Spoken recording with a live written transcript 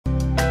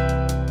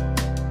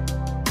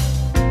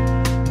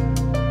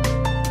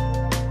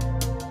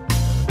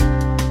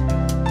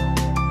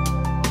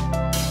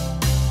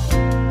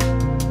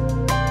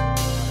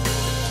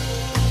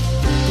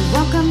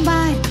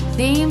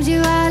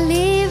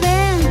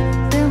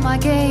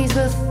gaze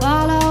will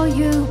follow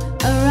you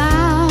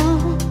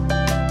around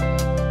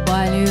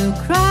while you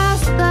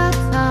cross the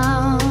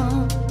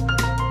town.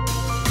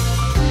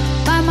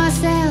 By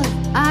myself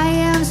I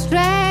am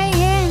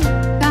straying,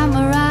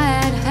 camera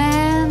at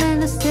hand in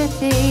the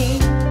city,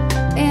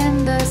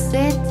 in the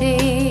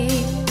city.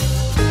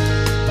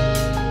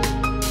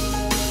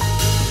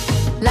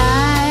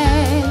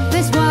 Life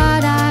is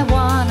what I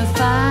wanna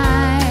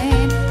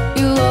find.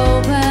 You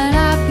open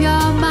up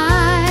your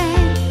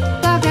mind,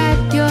 forget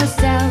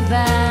yourself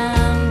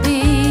and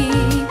be.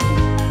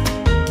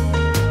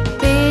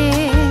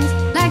 Feels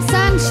like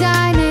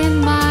sunshine in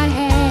my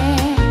hair.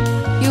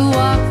 You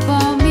walk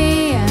for me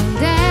and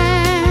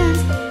dance,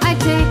 I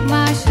take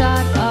my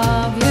shot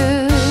of you.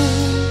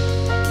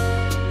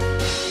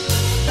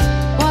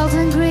 Walls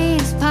and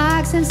greens,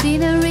 parks and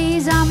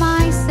sceneries are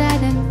my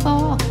setting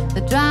for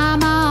the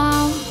drama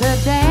of the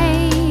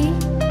day,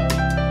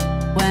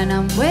 when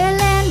I'm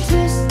willing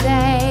to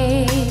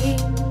stay.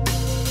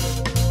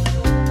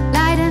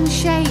 Light and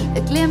shade,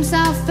 a glimpse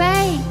of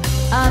fate,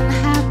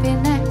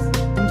 unhappiness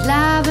and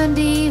love and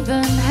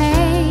even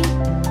hate.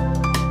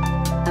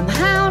 I'm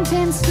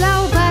haunting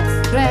slow but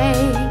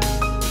straight.